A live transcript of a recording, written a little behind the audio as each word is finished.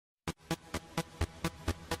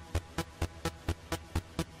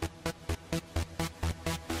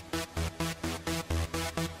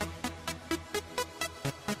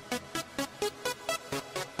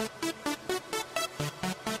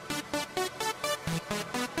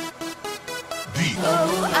beat.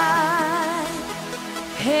 Oh, I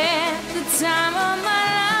had the time of my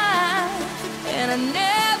life, and I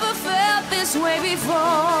never felt this way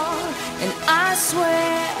before. And I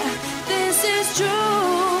swear this is true,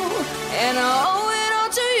 and I owe it all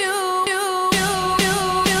to you.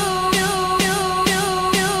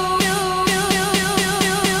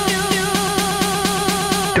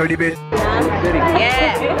 Dirty bitch.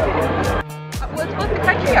 Yeah. What's the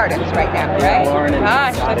country artist right now, right?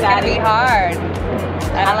 Gosh, that's gonna be hard.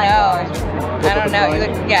 I don't know.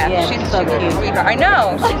 Yeah, she's so cute. Sweetheart. I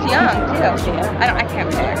know. She's young too. I can't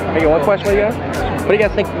pick. Hey, one question for you guys. What do you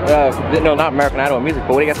guys think? No, not American Idol music,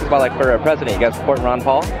 but what do you guys think about like for president? You guys support Ron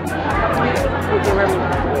Paul?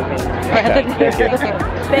 Okay, thank you. Okay.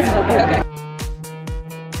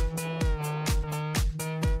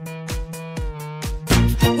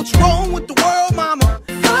 What's wrong with the world, mama?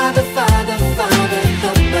 Father, Father, Father,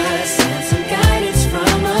 help us, send some guidance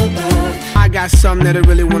from above. I got something that I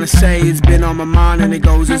really want to say. It's been on my mind and it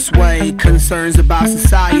goes this way. Concerns about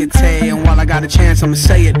society, and while I got a chance, I'ma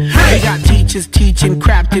say it. Hey! We got teachers teaching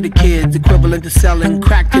crap to the kids, equivalent to selling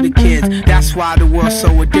crack to the kids. That's why the world's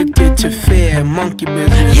so addicted to fear, monkey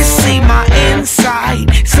business. You see my inside,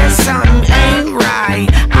 says something ain't right.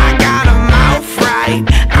 I got a mouth right,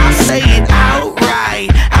 I'll say it outright.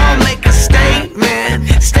 I'll make a statement,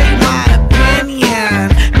 state my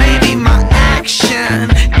opinion. Maybe my action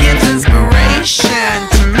gives inspiration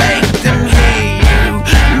to make them hear you,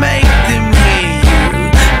 make them hear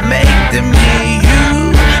you, make them hear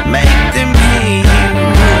you, make them hear you.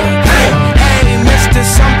 Hey, hey, mister,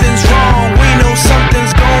 something's wrong. We know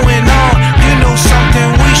something's going on. You know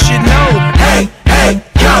something we should know. Hey, hey,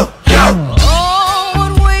 yo, yo. Oh,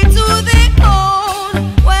 what way do they go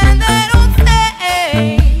when they don't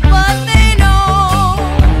say what they know?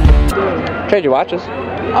 Trade your watches.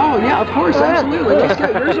 Oh yeah, of course, absolutely.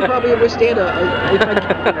 Yours will probably withstand if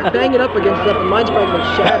I bang it up against something. Mine's probably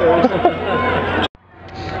gonna shatter or something.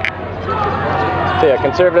 So yeah,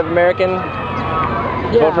 conservative American.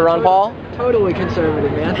 Vote for Ron Paul. Totally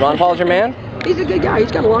conservative, man. Ron Paul's your man. He's a good guy.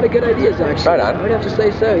 He's got a lot of good ideas, actually. Right on. I would have to say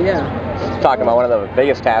so. Yeah. Talking about one of the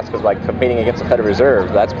biggest tasks is like competing against the Federal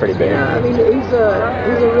Reserve. That's pretty big. Yeah, I mean, he's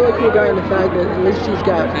a really cool guy in the fact that at least he's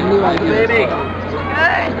got new ideas. Good.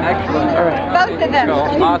 All right. Both of them.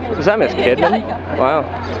 Is that Miss Kidman? Wow.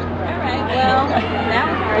 Well,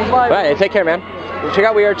 that was All right, hey, take care, man. Check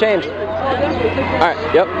out We Are Change. All right.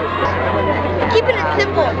 Yep. Keeping it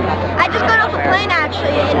simple. I just got off a plane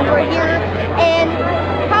actually, and we're here, and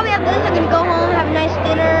probably after this I'm gonna go home, have a nice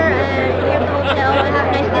dinner, and here at the hotel, and have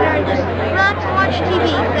a nice dinner, and just relax and watch TV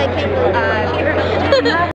because I can't really watch here.